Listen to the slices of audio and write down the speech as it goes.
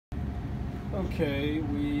Okay,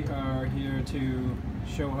 we are here to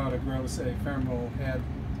show how to gross a femoral head.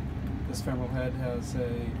 This femoral head has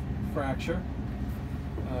a fracture.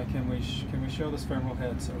 Can we show this femoral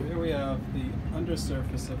head? So here we have the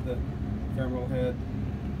undersurface of the femoral head,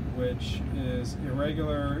 which is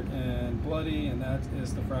irregular and bloody, and that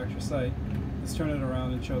is the fracture site. Let's turn it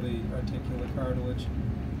around and show the articular cartilage.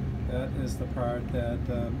 That is the part that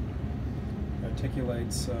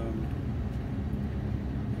articulates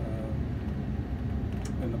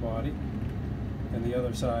in the body, and the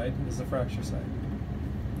other side is the fracture site.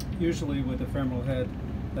 Usually with the femoral head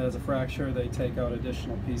that has a fracture, they take out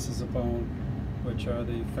additional pieces of bone, which are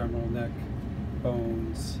the femoral neck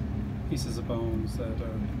bones, pieces of bones that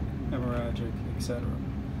are hemorrhagic, etc.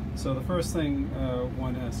 So the first thing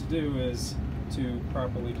one has to do is to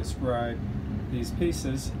properly describe these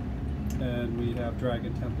pieces, and we have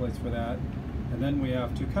dragon templates for that. And then we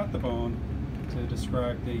have to cut the bone to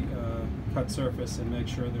describe the cut surface and make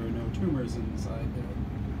sure there are no tumors inside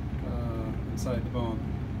the bone.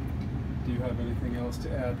 Do you have anything else to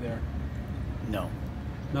add there? No.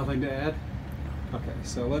 Nothing to add? Okay,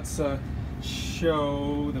 so let's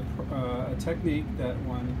show a technique that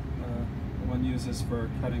one uses for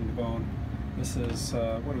cutting the bone. This is,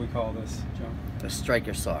 what do we call this, Joe? A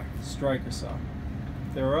striker saw. Striker saw.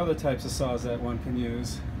 There are other types of saws that one can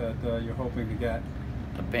use that you're hoping to get.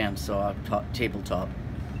 A band saw, tabletop.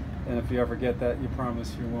 And if you ever get that, you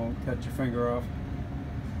promise you won't cut your finger off?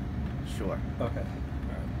 Sure. Okay. All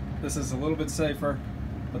right. This is a little bit safer,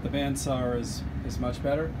 but the band saw is much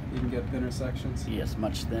better. You can get thinner sections. Yes,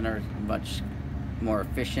 much thinner, much more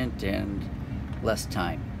efficient, and less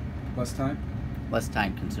time. Less time? Less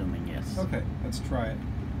time consuming, yes. Okay, let's try it.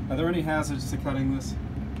 Are there any hazards to cutting this?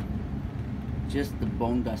 Just the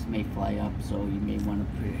bone dust may fly up, so you may want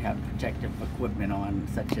to have protective equipment on,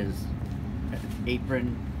 such as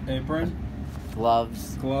apron,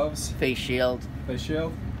 gloves, face shield,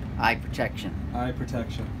 eye protection. Eye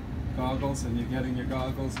protection. Goggles, and you're getting your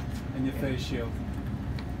goggles and your face shield.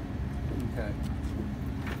 Okay.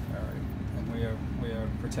 All right. And we are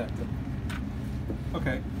protected.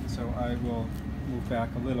 Okay. So I will move back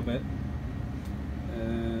a little bit,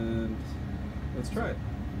 and let's try it.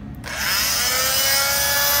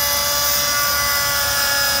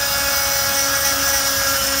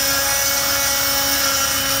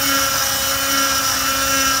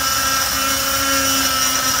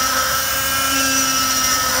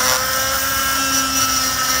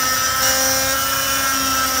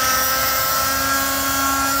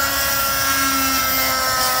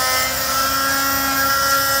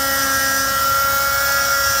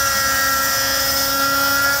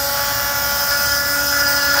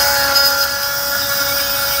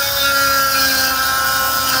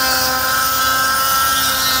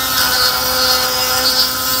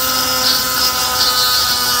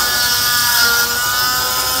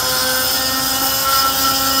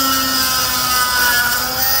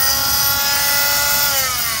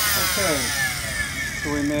 Okay,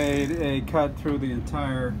 so we made a cut through the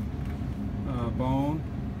entire bone,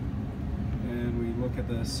 and we look at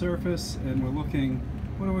the surface, and we're looking,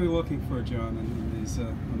 what are we looking for, John,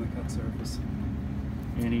 on the cut surface?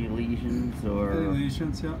 Any lesions or... Any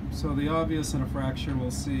lesions, yeah. So the obvious in a fracture,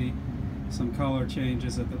 we'll see some color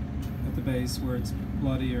changes at the base where it's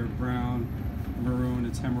bloody or brown, maroon,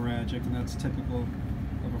 it's hemorrhagic, and that's typical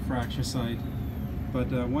of a fracture site. But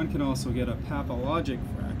one can also get a pathologic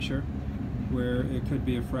fracture, where it could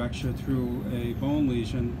be a fracture through a bone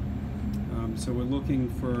lesion. So we're looking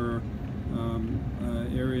for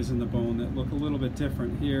areas in the bone that look a little bit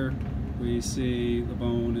different. Here we see the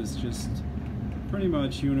bone is just pretty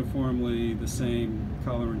much uniformly the same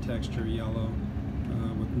color and texture, yellow,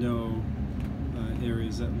 with no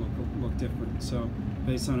areas that look different. So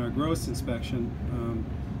based on our gross inspection,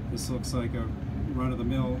 this looks like a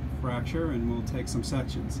run-of-the-mill fracture, and we'll take some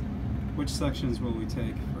sections. Which sections will we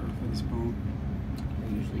take for this bone?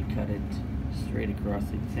 I usually cut it straight across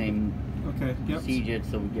the same procedure,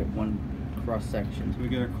 so we get one cross section. So we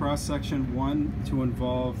get a cross section, one to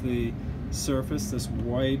involve the surface, this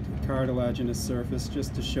white cartilaginous surface,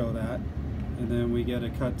 just to show that, and then we get a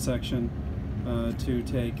cut section to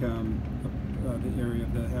take the area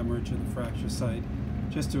of the hemorrhage or the fracture site,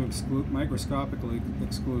 just to exclude, microscopically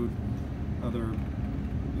exclude other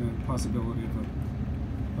possibility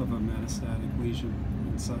of a metastatic lesion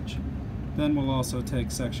and such. Then we'll also take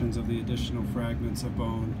sections of the additional fragments of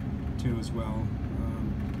bone too as well.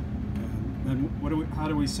 And how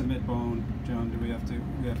do we submit bone, John? Do we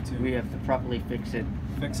have to properly fix it.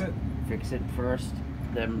 Fix it? Fix it first,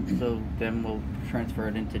 then we'll transfer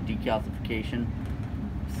it into decalcification.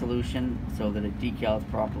 solution so that it decals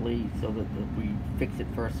properly, so that we fix it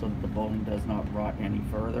first so that the bone does not rot any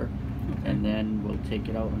further. Okay. And then we'll take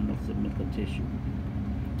it out and we'll submit the tissue.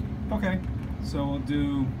 Okay, so we'll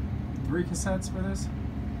do 3 cassettes for this?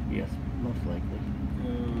 Yes, most likely.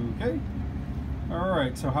 Okay.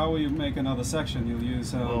 Alright, so how will you make another section? You'll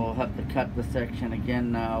use... We'll have to cut the section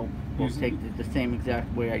again now. We'll take the same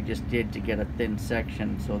exact way I just did to get a thin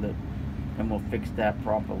section, so that then we'll fix that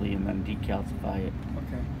properly and then decalcify it.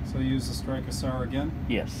 Okay, so use the striker saw again?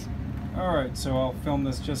 Yes. Alright, so I'll film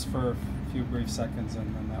this just for a few brief seconds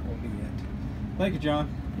and then that will be it. Thank you, John.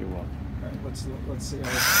 You're welcome. Alright, let's see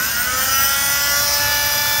how